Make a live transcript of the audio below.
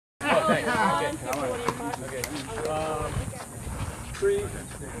Okay. Okay.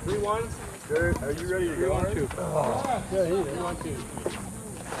 3-1. Good. Are you ready to go? 3-1-2. Oh. Yeah, 3-1-2.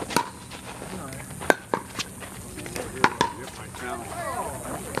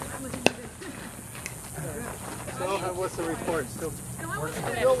 So, what's the report? Still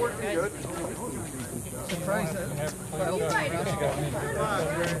working good. Surprised that.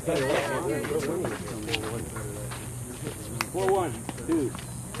 4-1-2.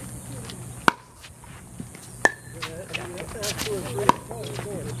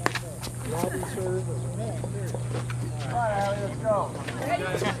 Alright, Allie, let's go.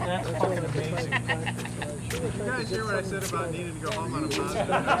 That's fucking amazing. Did you guys hear what I said about needing to go home on a positive?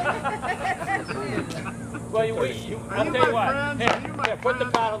 Well, I'll tell you what. Here, put the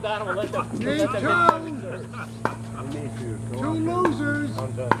paddle down and we'll let them get Two losers.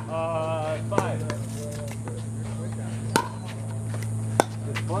 I'm done. 5.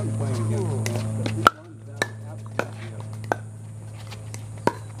 It's fun playing against them.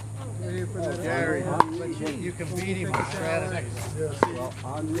 Gary, you can beat him on strategy. well,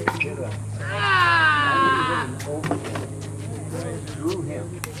 Henri hit a through him.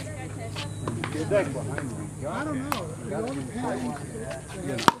 Get that behind me. I don't know. It all depends.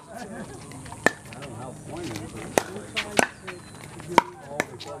 I don't know how pointy it is.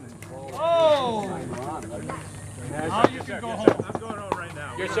 Oh! Now you can go home. I'm going home right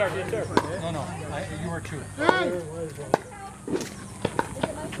now. Your serve, your serve. No, you are too. Hey!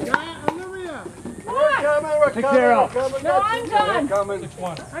 Take care of. No, I'm done.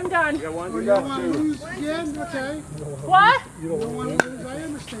 I'm done. You got one, You you don't got want to two. lose again? Okay. What? You don't want to lose, I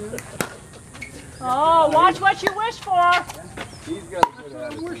understand. Oh, watch what you wish for. He's got a good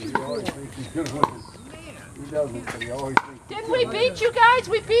attitude. He always thinks he's going to win. He doesn't, but he always thinks. Didn't we beat you guys?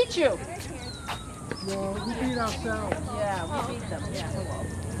 We beat you. No, we beat ourselves. Yeah, we beat them. Yeah.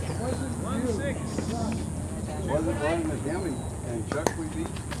 Wasn't you. Wasn't Ryan and him and Chuck we beat?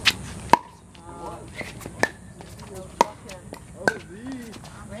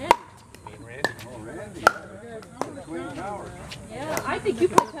 Randy. Clean power. Yeah, I think you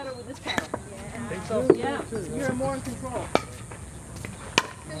play better with this paddle. Think so? Yeah, you're more in control.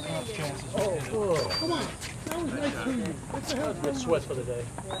 Come on. That was nice to you. What the hell? Good sweat for the day.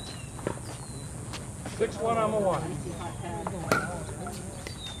 6-1, I'm a 1.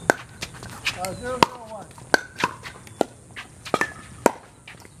 0-0-1.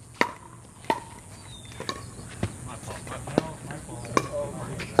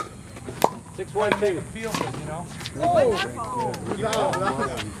 6-1-2. Feel good, you know.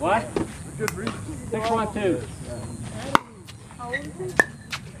 What? Good reason. 6-1-2. How old is he?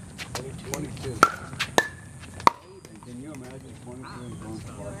 22. Can you imagine 22 and going to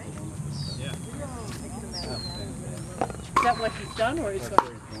Barcelona? Yeah. Is that what he's done, or he's going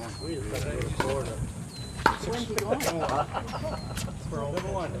to? When's he going?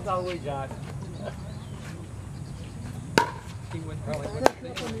 Number 1. That's all we got. He would probably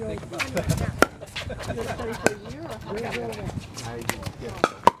think about that. You're going to study for a year, or how long?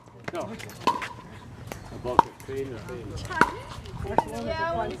 No. About the fade or fade.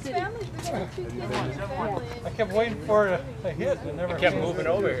 Yeah, when it's families, we got 2 kids in the family. I kept waiting for it to hit and never. I kept moving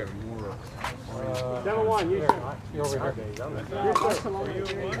over here. Number 1, you you're over here.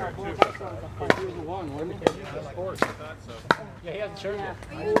 Yeah, he hasn't served yet.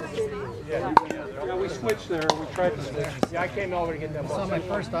 Yeah, we switched there. We tried to switch. Yeah, I came over to get them. I saw my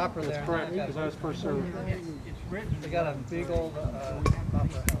first opera there. Correct, because I was first served. They got a big old opera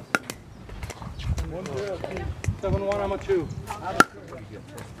house. 7-1, I'm a 2. You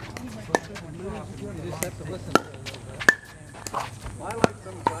just have to listen. I like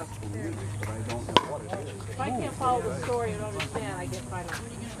some classical music, but I don't know what it is. If I can't follow the story and understand, I get final.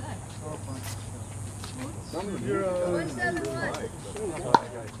 Some of the music I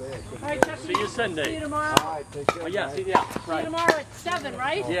All right, Chuck. See you Sunday. See you tomorrow. All right, take care. Oh, yeah, see, yeah, See you right. tomorrow at 7,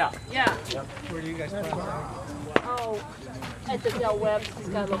 right? Yeah. Yeah. Where do you guys play? Oh, at the Del Webb, he's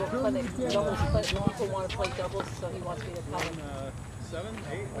got a little clinic. Doubles play. People want to play doubles, so he wants me to come and 7,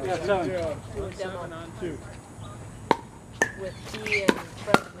 8? Yeah, 7. do a demo 7 on 2. with he and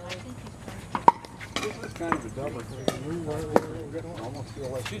Fred. This is kind of a double. I almost feel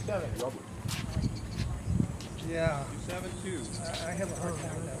like 2-7. rubber. Yeah. 7-2. I have a hard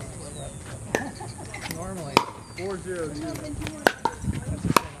time with that. Normally. 4-0 to you.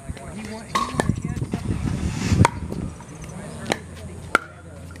 He wanted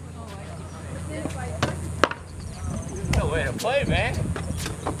No way to play, man.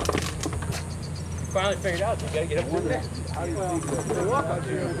 Finally figured out you gotta get up through there. How do you think that? Walk out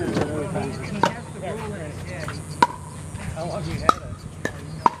here. He has to roll in his head. How long he had it?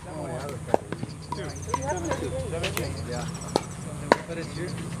 Yeah. But it's your,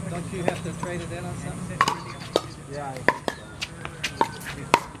 don't you have to trade it in on something? Yeah. You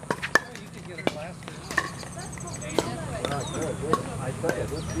can get a class for Good. I tell you,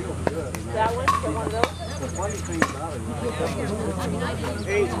 this feels good. That one? Get one of those? The funny thing about it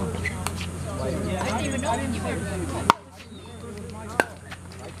is I didn't even know when you were.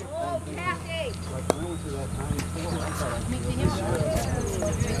 Oh, Kathy! like when I went to that tiny store, I thought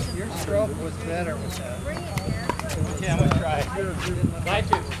your stroke was better with that. Yeah, I'm gonna try. Try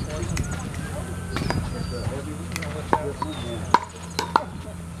to.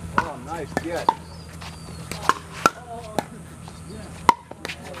 oh, nice get.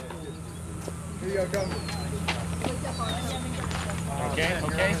 Here you go, come. Okay. You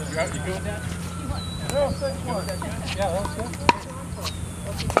good with that? Yeah, that's good.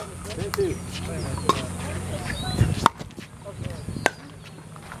 Thank you.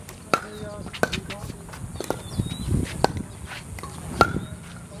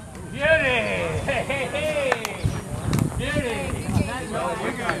 Beauty! Hey! Beauty!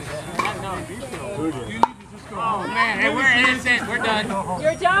 Oh man, hey, we're innocent. We're done.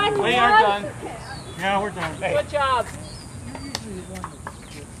 You're done? We are done. Yeah, we're done. Hey. Good job.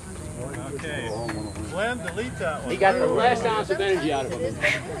 Okay. Glenn, delete that one. He got the last ounce of energy out of him.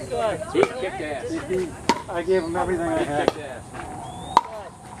 Good. He kicked ass. I gave him everything I had. Kicked ass.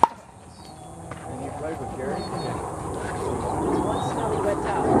 And you played with Gary? One smelly wet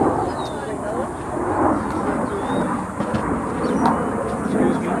towel.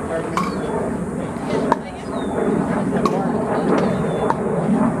 Excuse me, pardon me.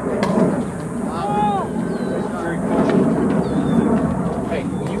 Hey,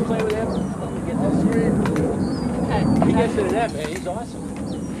 will you play with him? Get this. Okay. He gets into that, man. He's awesome.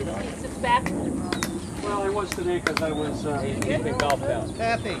 He sits back. Well, it was today because I was... He's been golfed out.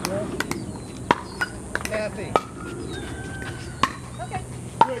 Kathy. Kathy.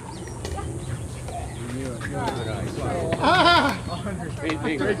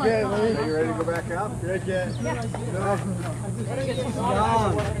 Great Great get, Lee. Are you ready to go back out? Great get.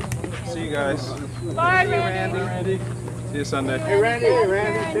 See you guys. Bye, Randy. Randy. See you Sunday. Hey, Randy. Hey,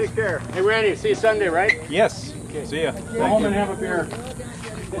 Randy, take care. Hey, Randy. See you Sunday, right? Yes. See ya. Go home and have a beer.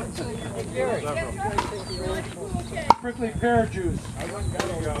 Prickly pear juice.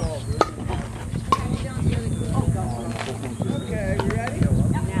 Okay, you ready?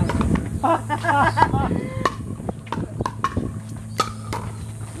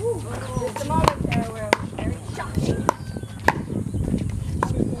 It's a moment there where it was very shocking.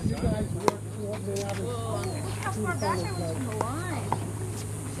 Look how far back I was from the line.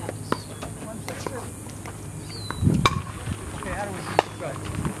 Okay, how do we do this?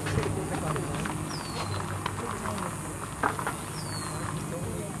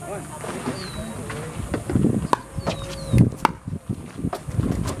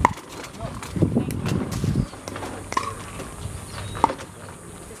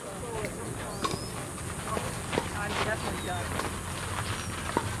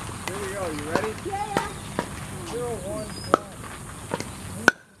 Here we go. You ready? Yeah. 0, 1, 1.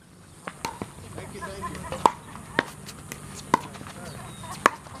 Thank you.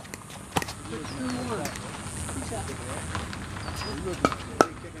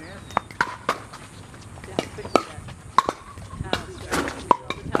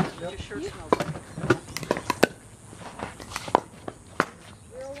 Your shirt smells like.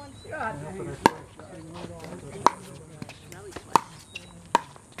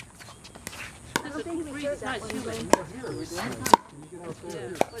 It's not human.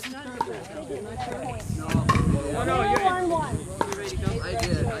 No, you're One, one. You ready to go? I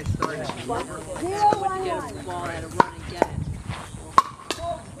did. I started. 0, 1, Get a 1. ball and a run and get it.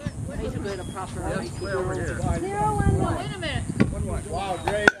 I need to go to the proper height. 0, 1, 1. Wait a minute. Wow,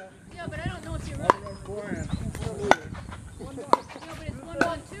 great. Yeah, but I don't know if you're right. Forehand. Yeah, but it's 1,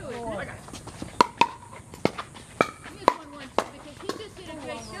 1, 2, isn't it? It is 1, 1, 2 because he just did a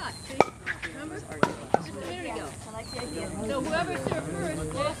great shot. See? Remember? Just a minute ago. I like the idea. So whoever served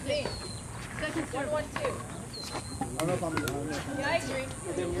first lost it. Second serve. 1, 1, 2. Yeah, I agree.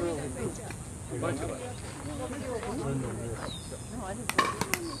 a bunch of us.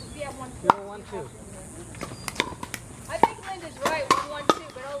 Yeah, 1, 2. 1, 2. I think Linda's right, 1, 1, 2,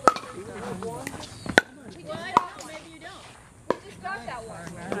 but I'll listen. Well, I don't know, maybe you don't. We just got that one.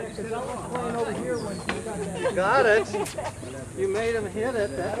 You got it. You made him hit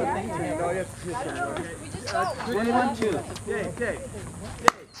it. That's what they I don't know, we just got one. 1, 1, 2.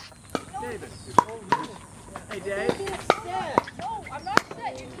 David. Hey, Dave. Don't be upset. No, I'm not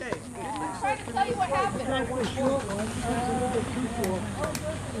upset. I'm trying to tell you what happened.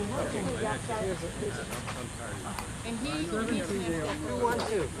 And he can't have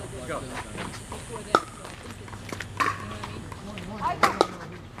 2-1-2. Go. before that. I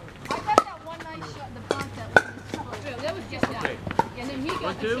got that one nice shot, the punt that was. Yeah, that was just that. And then he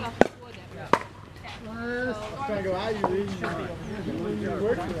got 1-2. the shot before that. Trying to go out, you leave. You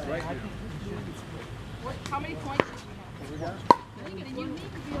work for that. How many points did we have? I think and you need to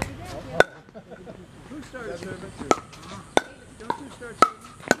be over there. Who started serving? Don't you start serving?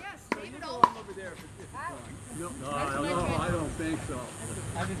 Yes, David Go Owen. on over there if it's fun. No, I don't think so.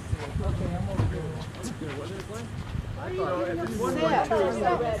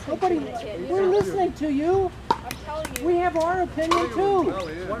 Nobody, we're listening to you. I'm telling you. We have our opinion too. Oh,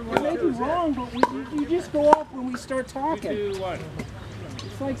 yeah. We may be wrong, but we just go off when we start talking. 2-1.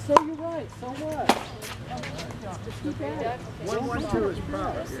 It's like, so you're right, so what? Just keep at it. 1-1-2 is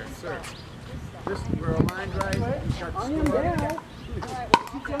proper here, sir. This, we're aligned right. You got I am score. now.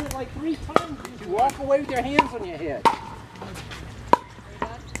 You've done it like 3 times. You walk away with your hands on your head. 1-1.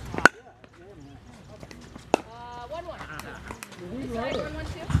 Right. 1-1-2.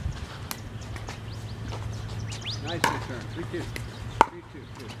 Nice return. 3-2. 3-2.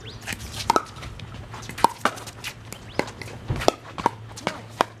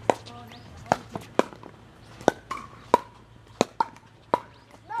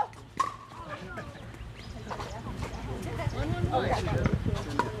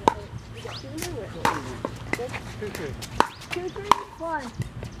 Good.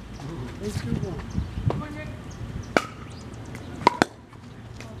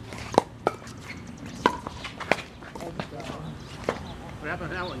 What happened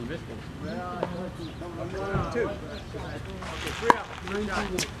to that one? You missed it. Well, I thought you were coming on 2. Okay, 3 up. Good shot.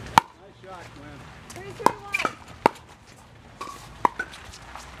 Nice shot, Glenn. 3-3-1.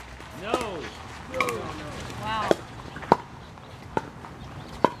 No. Wow.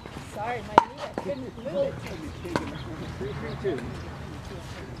 Sorry, my knee, I couldn't move it. 3-3-2.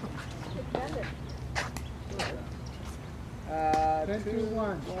 Defend it. 2-1.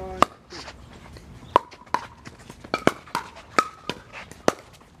 1.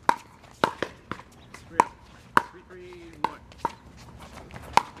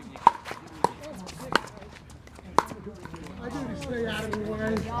 I do to stay out of the way.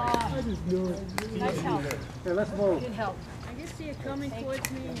 I just do it. Nice help. Okay, let's move. Good help. I just see it coming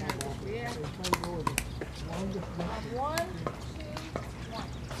towards me and I just react. 1, 2, 1.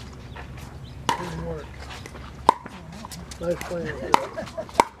 Good work. Nice playing.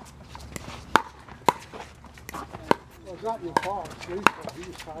 Well, it's not your fault. It's Drew's fault. He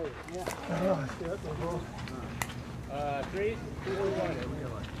was tired. Yeah. Shit. 3, 2-1.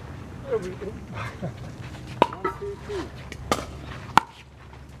 1, 2, 2.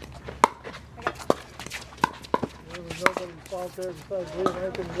 There was nobody's fault there besides Lee, and I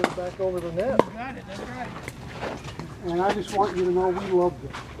couldn't get it back over the net. You got it, that's right. And I just want you to know we loved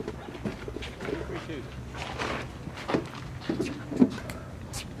it. 3-2.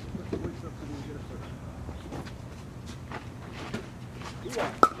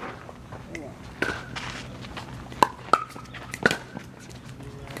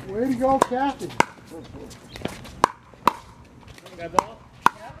 Way to go, Kathy. Got ball?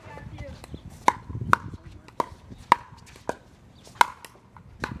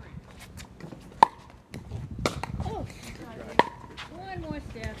 Oh, one more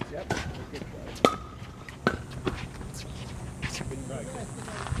step. Yeah.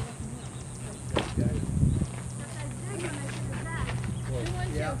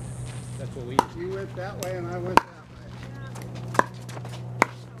 That's what we You went that way and I went that way.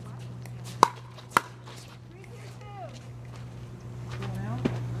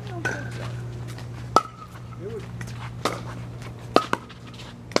 It was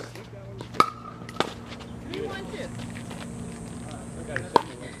 3-1-2. I got a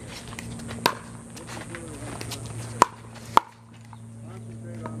second one.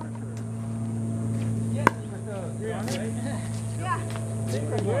 concentrate on that first. They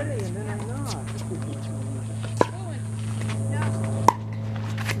were ready and then I'm not.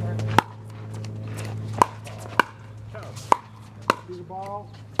 See the ball?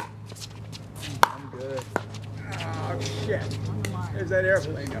 I'm good. Oh, shit. There's that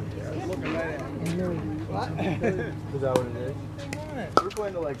airplane up there. I was looking right at it. What? Is that what it is? We're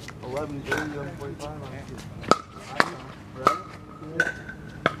playing to like 11:30, 11:45. Right?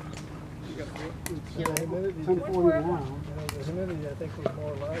 You got four? Yeah, humidity, 10:41. The humidity, I think, was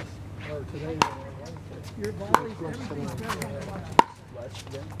more or less, or today than on Wednesday. Your volley's, everything's better. Less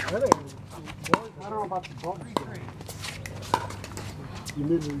than. I don't know about the bugs.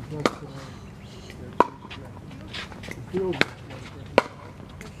 Humidity just feels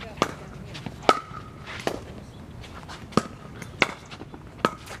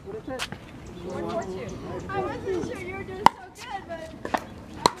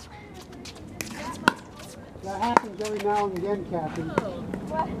every now and again, Captain.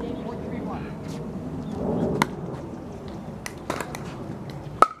 What?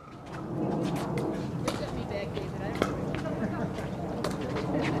 You got me back, David.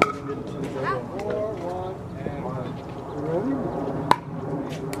 I don't You ready?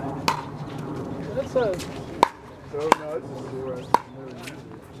 That's a... So, no, it's a zero.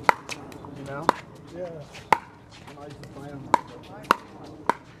 You know? Yeah. I used to play them.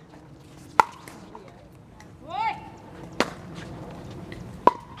 What?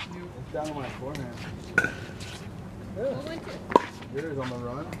 It's down on my forehand. Yours on the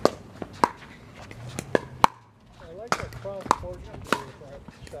run. I like that cross court you do with that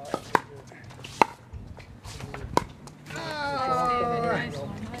shot.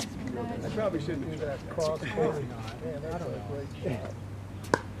 I probably shouldn't Do that cross court. Man, that's a great shot.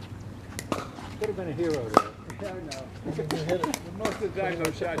 Could have been a hero there. Yeah, I know. You hit it. Most of the time,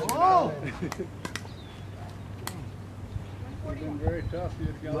 those shots Oh! It's been very tough for you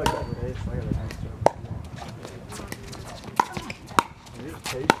to get Look, over. Ace, I got a nice You're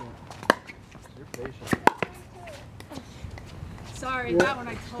patient. You're patient. Sorry, that one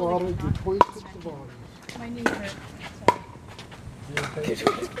I totally Started with 26 bodies. My knee hurt. Let's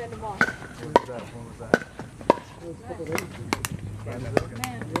Bend them off. When was that? When was that? put it in.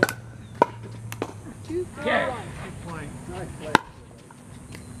 Man. 2, 4, 1. Nice play.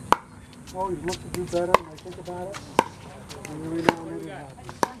 Always look to do better when I think about it. And every now and then it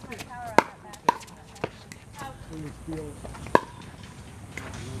happens. When you feel it.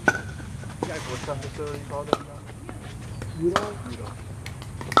 What's that facility called? You don't?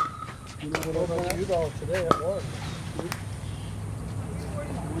 You know what about you though today at work?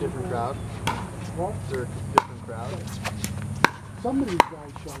 Different crowd. What? Is there a different crowd? Some of these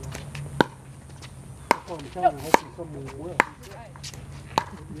guys show up. That's what I'm telling you. Hopefully somebody will. But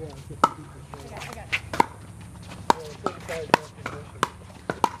yeah, different people show up. Well, the big guy's in position.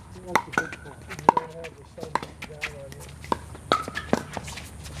 He wants the big part. You don't have the sun down on you.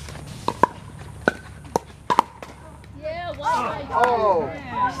 Yeah, wow. Oh!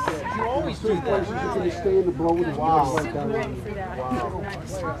 You always do that. Places you're going to stay in the blow with the Wow. right down there. For that. Wow.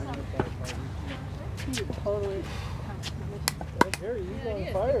 Totally. Gary, you're on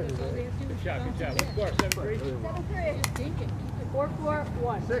fire today. Good shot, good shot. What score? 7-3? 4, 4,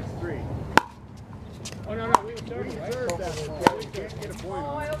 1. 6-3. Oh, no, we were serving, right? Serve that one. You can't get a point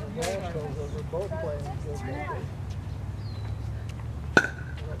on it. Nationals, we're both playing good ball. I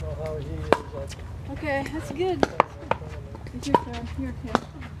don't know how he is. Okay, that's good. It's your turn. Your turn.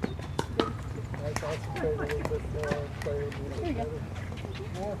 I concentrate a little bit more and play a little bit better.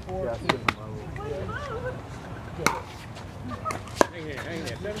 More Yeah, forward. it's different level. Hang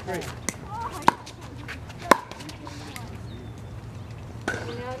there. 7-3.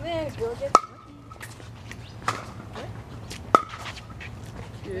 Now then, go get.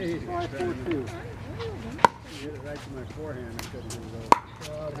 Jeez. 5-4-2. You hit it right to my forehand. I couldn't get it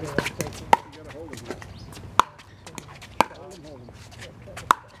over. Here, You gotta hold it. Hold him.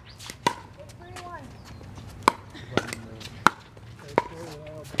 3, 1.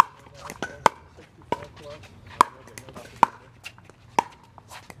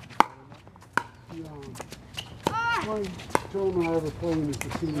 One gentleman I ever played is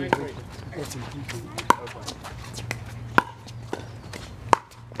the senior team.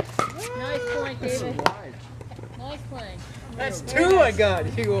 Nice point, David. Nice play. That's 2 I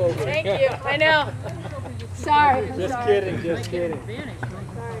got you over. Thank you. I know. Sorry. I'm Just sorry. kidding, just kidding. Advantage.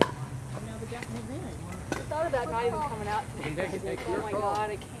 Sorry. I thought about not even coming out today. Oh my God,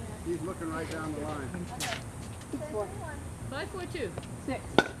 I can't. He's looking right down the line. 5, 4, 2. 6.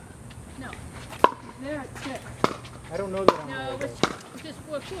 No. There, it's 6. I don't know that I'm No, right. it's just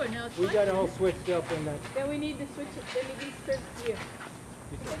 4, 4. Now it's We 5. got it all switched up in that. Then we need to switch it. Then we need to turn to you.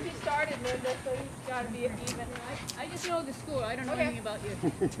 Since he started, Linda, so he's got to be even. I just know the score. I don't know anything about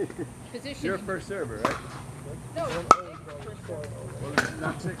your position. You're first server, right? No. Well, it's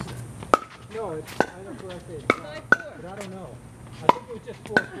not 6 then. No, it's, I don't know what I said, 5, 4. but I don't know. I think it was just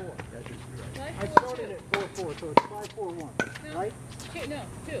 4-4. That's just right. 5, I 4, started 2. at 4-4, so it's 5-4-1, No. right? 2. No,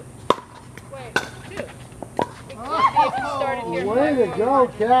 2. Wait. 2. If you started here. Way to go,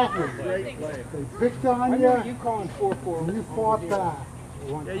 Catherine. Great play. They picked I on remember you, you calling 4-4. and you fought back.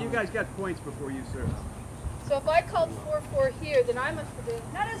 Yeah, you guys got points before you served. So if I called 4-4 here, then I must have been.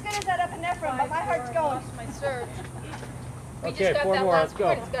 Not as good as that epinephrine, but my heart's going. My serve. We Okay, just got 4 that more, last let's go.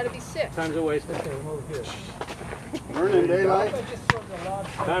 point. It's got to be 6. Time's a waste. Okay, I'm over here. Earning daylight.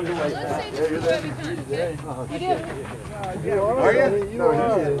 Time's a waste. Let's say this is where we come. Okay? You do. You are? Are you? You No, are.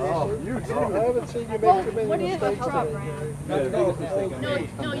 he is. Oh, you I haven't seen you make too many What is the mistakes problem, today. Brian?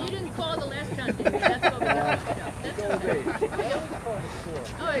 No, you didn't call the last time, David. That's what we got. That's All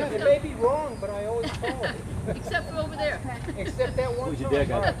right, It may be wrong, but I always call it. except for over there. Except that one. Who's your dad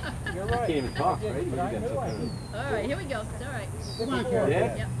got? You're Can't right. even talk, right? You But I got knew I something. did. All right, here we go. It's all right. Come on, Karen.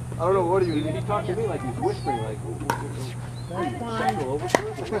 Dad? Yep. I don't know what he was. He talked to me like he was whispering, like, That's fine. over.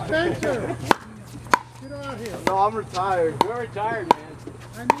 Spencer, get out here. No, I'm retired. You're retired, man.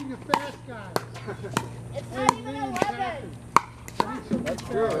 I need your fast guy. It's not even 11. That's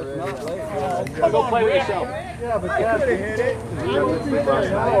true. It's not late. Go play with yourself. Yeah, but Dad could have hit it. I would be there.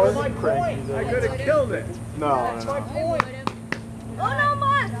 That's my point. I could have killed it. No, That's no, my no. point. Oh, no,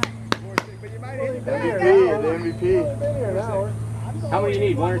 Mom. But you might have hit it MVP, better. the MVP. Been here an hour. How many you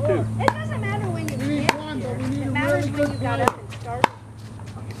need? One or two? It doesn't matter when you We need get one, but here. we need It a matters really when good you got player. up and started.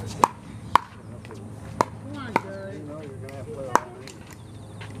 Come on, Gary.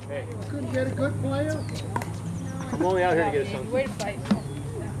 Hey, Couldn't get a good player? I'm only out here to get us something. Wait a fight.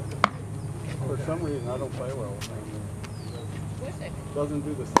 For some reason, I don't play well. What's it? Doesn't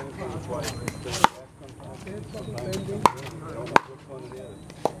do the same thing twice. It's something bending. I don't know which one it is.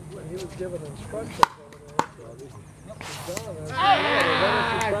 He was giving instructions over there.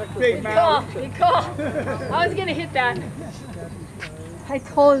 Big Good mouth. call. Good call. I was going to hit that. I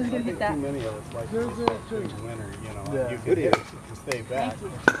told him I was going to hit Too that. many of us like 0-0-2. winner, you know. Yeah. You could hit it to stay back.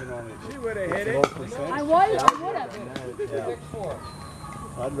 You can only She would have hit it. 12%. I would have. Yeah.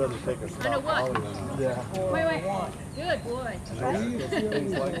 I'd rather take a stop what? volley than a... Yeah. Wait, wait. Good boy. And there's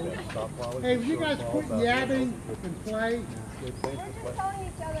things like that. Stop volley. Hey, will you guys short quit balls, yabbing and play? good things to play. Telling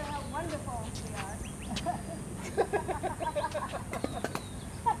each other how wonderful we are.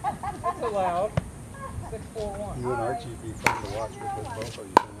 That's allowed. 6-4-1. You and Archie would be fun to watch because both of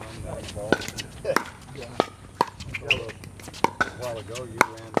you can run that ball. A while ago, you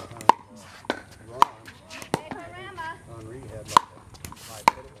ran behind Ron. Hey, Grandma. Henri had like a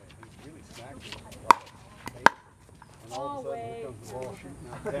 5-foot away. He's really snagged it. And all of a sudden, here comes the ball shooting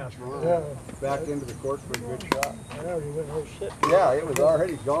out past Ron. Back into the court for a good shot. I know, you went, oh shit. Yeah, it was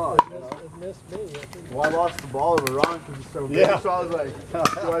already gone. You know? It missed me. Well, I lost the ball over Ron because he's so big. So I was like,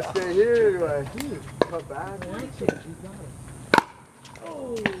 do I stay here or do I cut back?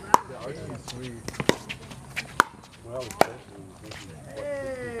 Oh, Yeah, Archie's sweet. Well, especially when he's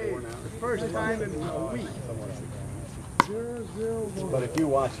Hey, 54 now. the first time in a week. Somewhere like 0-0-1. But if you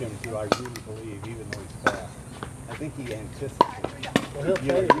watch him too, I really believe, even though he's fast, I think he anticipates.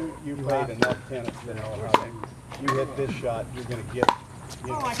 You played enough tennis to know how you hit this shot, you're going to get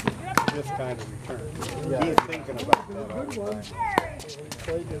this kind of return. He's thinking about that all the time. He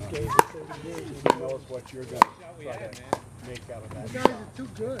played this game for 30 years. He knows what you're going to try to make out of that You guys shot. are too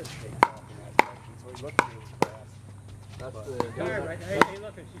good. Take off in that direction. So he looks really fast. Tired, right? Hey,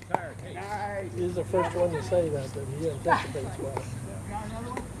 look, she's tired. Hey. He's the first one to say that he anticipates well.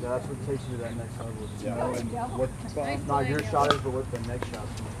 Yeah, that's what takes you to that next level. Yeah, and What, not your shot is, but what the next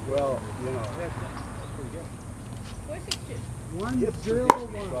shot's well, you know, Where's the kid?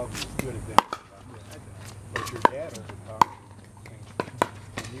 1-0-1. probably as good as anything. But your dad overpowered you.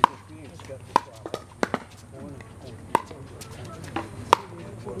 And you can see him step the shot up.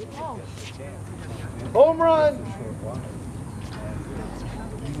 Home run!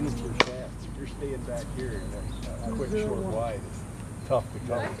 Even if you're fast, if you're staying back here, that quick short wide is tough to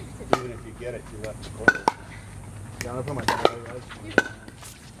cover. Even if you get it, you left the corner. Yeah, that's what my dad was.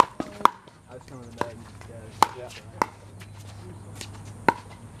 I was coming to bed. Yeah.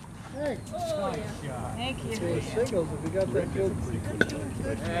 Hey, Oh, yeah. Thank you. the signals, if you got that good.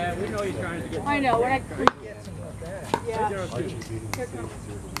 Yeah, we know he's trying to get. I know. When I, yeah. Archie beat him 6-0.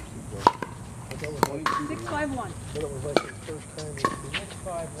 651. But it was like his first time.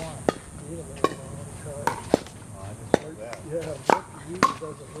 6-5-1. He didn't know how to try. I just know that. Yeah, Buck usually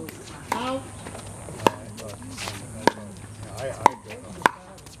doesn't move. Out. I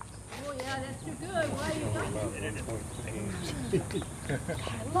Oh, yeah, that's too good. Why are you not? I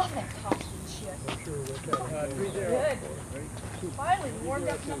love that costume shit. I'm sure we're kind of. Good. Finally warmed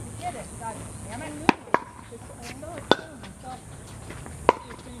up enough to get it. God damn it.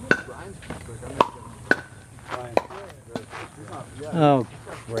 Brian's quick. Oh,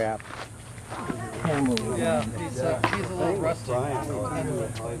 crap. Yeah, he's a little rusty.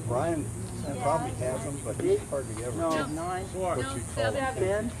 Brian probably has them, but he's hardly ever. No, What you call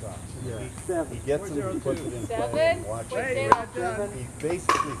 7. He gets them, he puts it in play 7. and watches. Wait, He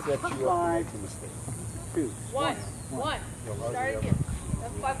basically sets you up to make a mistake. 1. You'll hardly Start ever again.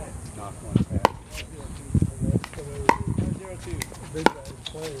 That's 5 1. knock one past. Big guys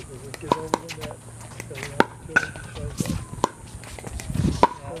play, because it gets over the net. So you have to kill it.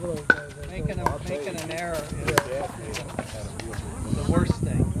 Making an error is the worst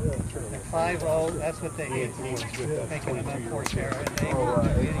thing. 5-0, that's what they hate. Making an unforced error. And they won't do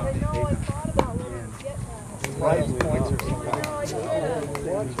anything. Why those points are so high.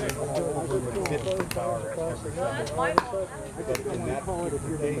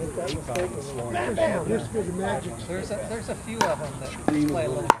 There's a few of them that play a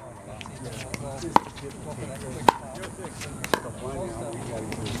little more.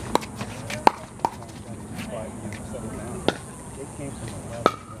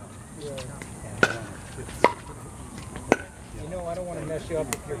 You know, I don't want to mess you up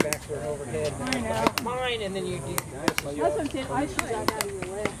if your backs are overhead. Mine, and then you do. That's what I'm saying. I should have out of your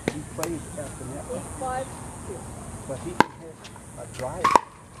way. He plays at the net. 5. But he can hit a drive.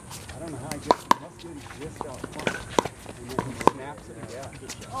 I don't know how he gets it. He must get his wrist out front. And then he snaps it again.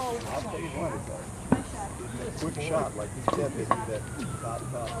 Oh, I'll tell you what, it's a quick shot. Like he said, they do that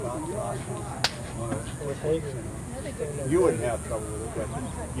dot. You wouldn't have trouble with it, but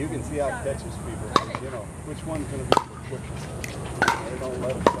you can see how it catches people. You know, which one's going to be the quickest. They don't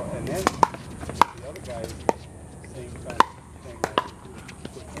let it go. And then the other guy is the same kind of thing. Like,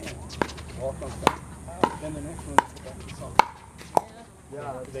 quick hand. Ball comes back. Then the next one is back to something.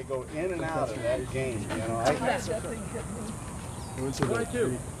 Yeah, they go in and out of that game, you know.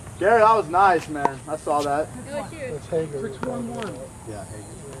 Gary, that was nice, man. I saw that. It's Hager. 6-1-1. Yeah,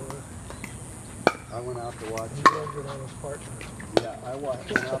 Hager. I went out to watch. Yeah, I went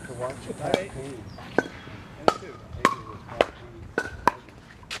out to watch Pat Payne. And too, Hager was Pat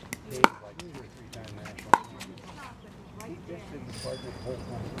Payne. Like 2 or 3 times national champion. He just didn't partner the whole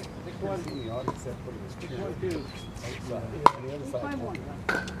time. In the audience that put his chair outside, on the other side.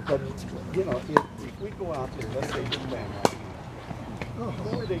 But, you know, if we go out there, let's say you're playing right now,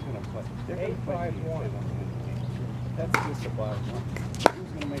 who are they going to play? They're going to play you if they want to win the game. That's just the bottom line. Who's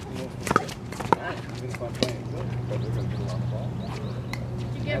going to make the most mistakes? Even if I'm playing good, because they're going to get a lot of balls.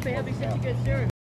 You get, babe, such a good serve.